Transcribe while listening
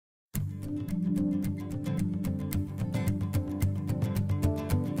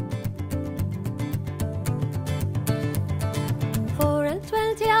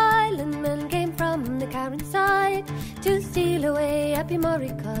20 island men came from the Karan side to steal away Eppie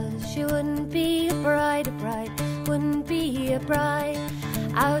Morrie, 'cause she wouldn't be a bride, wouldn't be a bride.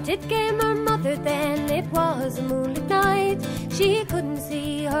 Out it came her mother then, it was a moonlit night. She couldn't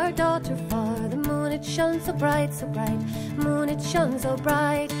see her daughter for the moon it shone so bright, moon it shone so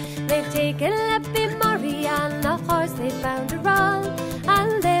bright. They've taken Eppie Morrie and a horse they bound her on,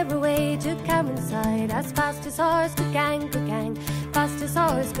 and they're away to Karan side as fast as horse could gang, fast as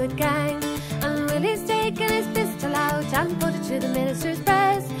horse could gang. And Willie's taken his pistol out and put it to the minister's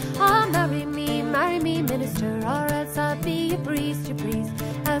breast. Oh, marry me, minister, or else I'll be a priest,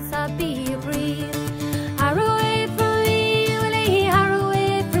 else I'll be a priest. Hire away from me, Willie, hire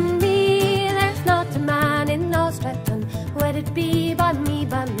away from me. There's not a man in all Stratton, wed it be by me,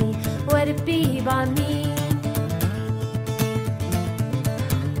 wed it be by me.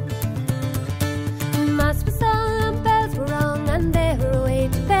 Mass was on and bells were rung and they were away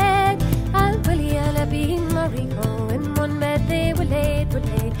to bed. And Willie and Eppie Morrie go in one bed they were laid,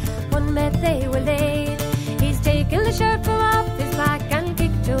 one bed they were laid. He's taken the shirt from off his back and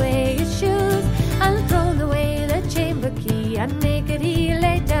kicked away his shoes, and thrown away the chamber key, and naked he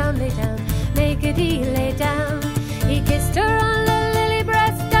lay down, naked he lay down. He kissed her on the lily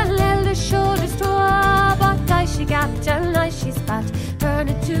breast and held her shoulders to war, but I she gat and I she spat, turn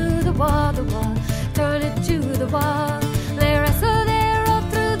it to the wall, turn it to the wall. They wrestled there all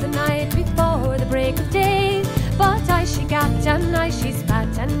through the night before the break of day, but I she gat and I she spat,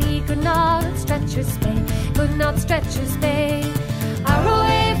 and he could not stretch her spade, could not stretch her spade.